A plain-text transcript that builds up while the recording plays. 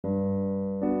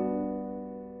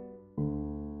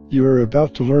You are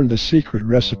about to learn the secret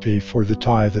recipe for the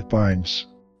tie that binds.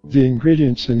 The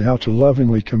ingredients and how to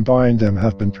lovingly combine them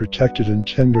have been protected and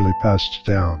tenderly passed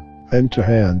down, hand to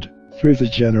hand, through the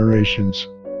generations.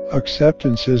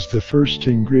 Acceptance is the first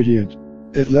ingredient.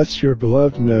 It lets your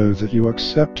beloved know that you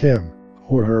accept him,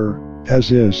 or her,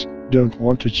 as is, don't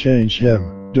want to change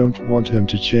him, don't want him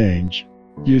to change.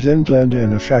 You then blend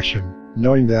in affection,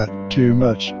 knowing that too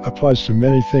much applies to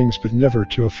many things but never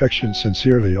to affection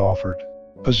sincerely offered.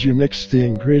 As you mix the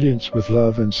ingredients with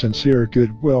love and sincere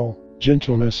goodwill,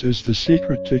 gentleness is the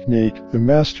secret technique the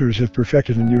masters have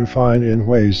perfected and you refine in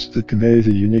ways that convey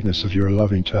the uniqueness of your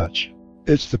loving touch.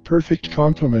 It's the perfect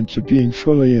complement to being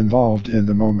fully involved in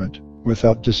the moment,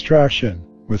 without distraction,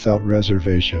 without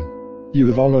reservation. You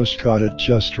have almost got it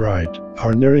just right,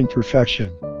 are nearing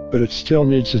perfection, but it still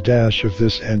needs a dash of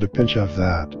this and a pinch of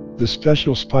that, the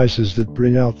special spices that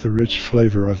bring out the rich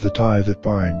flavor of the tie that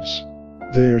binds.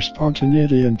 They are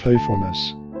spontaneity and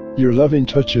playfulness. Your loving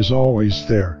touch is always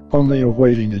there, only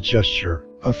awaiting a gesture,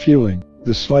 a feeling,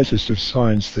 the slightest of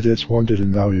signs that it's wanted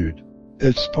and valued.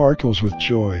 It sparkles with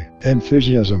joy,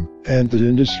 enthusiasm, and that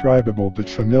indescribable but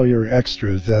familiar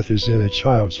extra that is in a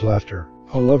child's laughter,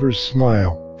 a lover's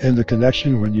smile, and the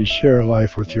connection when you share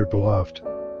life with your beloved.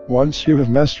 Once you have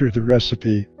mastered the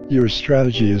recipe, your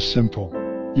strategy is simple.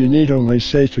 You need only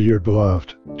say to your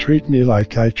beloved, "Treat me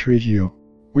like I treat you."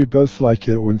 We both like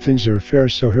it when things are fair,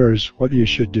 so here's what you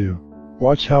should do.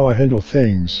 Watch how I handle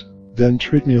things, then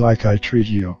treat me like I treat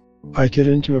you. I get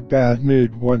into a bad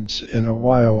mood once in a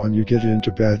while and you get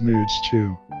into bad moods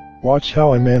too. Watch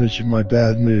how I manage my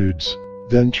bad moods,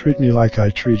 then treat me like I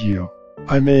treat you.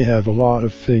 I may have a lot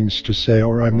of things to say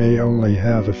or I may only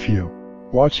have a few.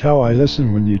 Watch how I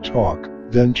listen when you talk,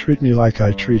 then treat me like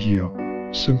I treat you.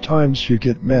 Sometimes you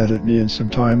get mad at me and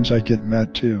sometimes I get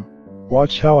mad too.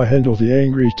 Watch how I handle the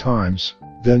angry times,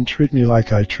 then treat me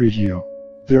like I treat you.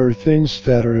 There are things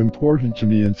that are important to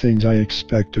me and things I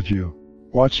expect of you.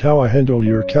 Watch how I handle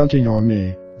your counting on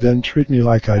me, then treat me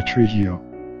like I treat you.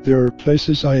 There are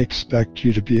places I expect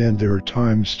you to be and there are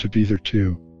times to be there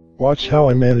too. Watch how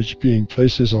I manage being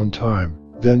places on time,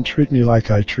 then treat me like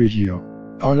I treat you.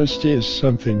 Honesty is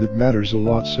something that matters a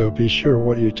lot, so be sure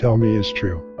what you tell me is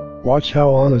true. Watch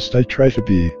how honest I try to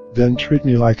be, then treat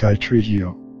me like I treat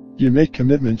you. You make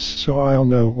commitments so I'll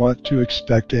know what to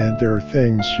expect and there are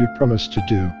things you promise to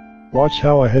do. Watch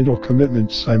how I handle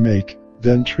commitments I make,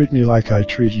 then treat me like I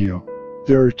treat you.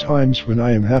 There are times when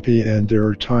I am happy and there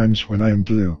are times when I am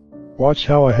blue. Watch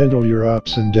how I handle your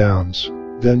ups and downs,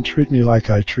 then treat me like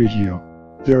I treat you.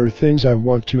 There are things I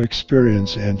want to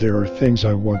experience and there are things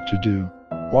I want to do.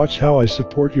 Watch how I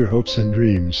support your hopes and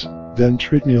dreams, then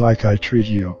treat me like I treat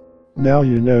you. Now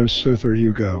you know, so there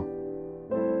you go.